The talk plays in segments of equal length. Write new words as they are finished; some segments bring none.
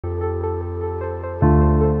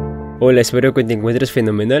Hola, espero que te encuentres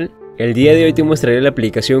fenomenal. El día de hoy te mostraré la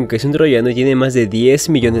aplicación que es un troyano y tiene más de 10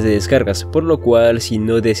 millones de descargas, por lo cual si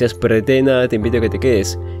no deseas perderte nada te invito a que te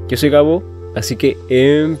quedes. Yo soy Gabo, así que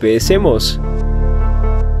empecemos.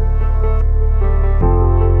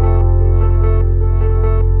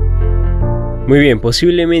 Muy bien,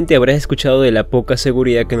 posiblemente habrás escuchado de la poca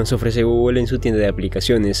seguridad que nos ofrece Google en su tienda de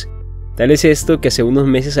aplicaciones. Tal es esto que hace unos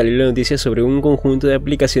meses salió la noticia sobre un conjunto de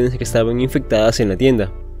aplicaciones que estaban infectadas en la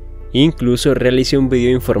tienda. Incluso realicé un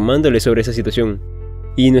video informándoles sobre esa situación.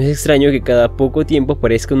 Y no es extraño que cada poco tiempo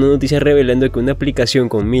aparezca una noticia revelando que una aplicación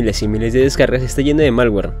con miles y miles de descargas está llena de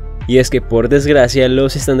malware. Y es que por desgracia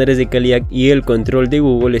los estándares de calidad y el control de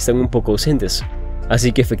Google están un poco ausentes.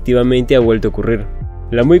 Así que efectivamente ha vuelto a ocurrir.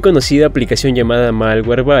 La muy conocida aplicación llamada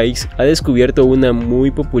MALWARE ha descubierto una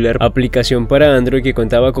muy popular aplicación para Android que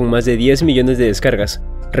contaba con más de 10 millones de descargas.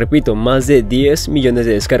 Repito, más de 10 millones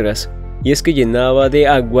de descargas. Y es que llenaba de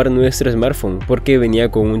agua nuestro smartphone porque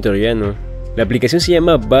venía con un troyano. La aplicación se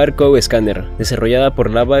llama Barcode Scanner, desarrollada por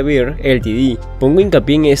MALWARE Ltd. Pongo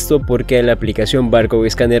hincapié en esto porque la aplicación Barcode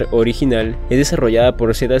Scanner original es desarrollada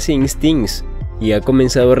por Things y ha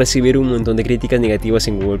comenzado a recibir un montón de críticas negativas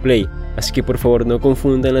en Google Play, así que por favor no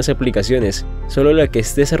confundan las aplicaciones. Solo la que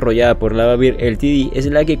es desarrollada por MALWARE Ltd es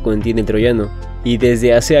la que contiene el troyano, y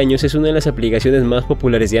desde hace años es una de las aplicaciones más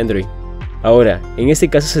populares de Android. Ahora, en este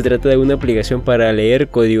caso se trata de una aplicación para leer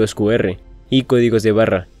códigos QR y códigos de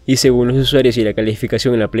barra, y según los usuarios y la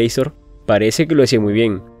calificación en la Play Store, parece que lo hacía muy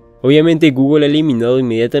bien. Obviamente Google ha eliminado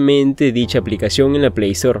inmediatamente dicha aplicación en la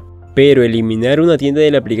Play Store, pero eliminar una tienda de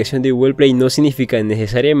la aplicación de Google Play no significa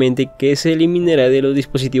necesariamente que se eliminará de los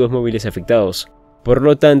dispositivos móviles afectados. Por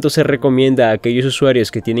lo tanto, se recomienda a aquellos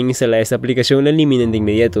usuarios que tienen instalada esta aplicación la eliminen de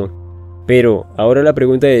inmediato. Pero, ahora la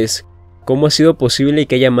pregunta es, ¿cómo ha sido posible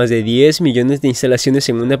que haya más de 10 millones de instalaciones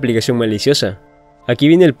en una aplicación maliciosa? Aquí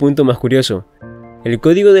viene el punto más curioso. El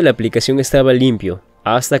código de la aplicación estaba limpio,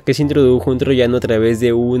 hasta que se introdujo un troyano a través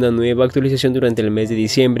de una nueva actualización durante el mes de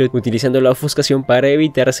diciembre utilizando la ofuscación para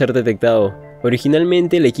evitar ser detectado.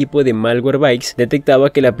 Originalmente el equipo de MALWARE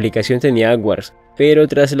detectaba que la aplicación tenía adwares, pero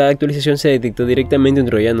tras la actualización se detectó directamente un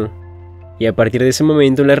troyano. Y a partir de ese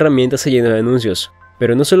momento la herramienta se llenó de anuncios.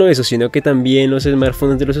 Pero no solo eso, sino que también los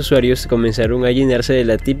smartphones de los usuarios comenzaron a llenarse de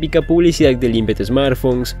la típica publicidad de limpia tus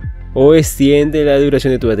smartphones o extiende la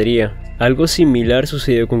duración de tu batería. Algo similar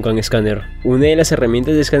sucedió con CanScanner, una de las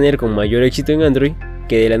herramientas de escáner con mayor éxito en Android,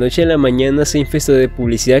 que de la noche a la mañana se infestó de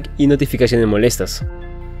publicidad y notificaciones molestas.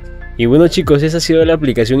 Y bueno chicos, esa ha sido la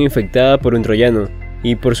aplicación infectada por un troyano.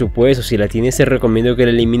 Y por supuesto, si la tienes te recomiendo que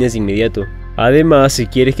la elimines de inmediato. Además, si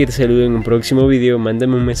quieres que te salude en un próximo video,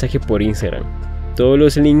 mándame un mensaje por Instagram. Todos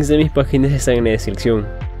los links de mis páginas están en la descripción.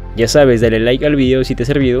 Ya sabes, dale like al video si te ha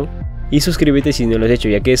servido y suscríbete si no lo has hecho,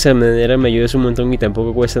 ya que de esa manera me ayudas un montón y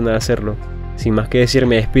tampoco cuesta nada hacerlo. Sin más que decir,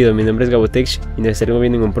 me despido. Mi nombre es Gabo y nos estaremos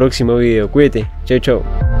viendo en un próximo video. Cuídate, chao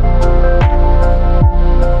chao.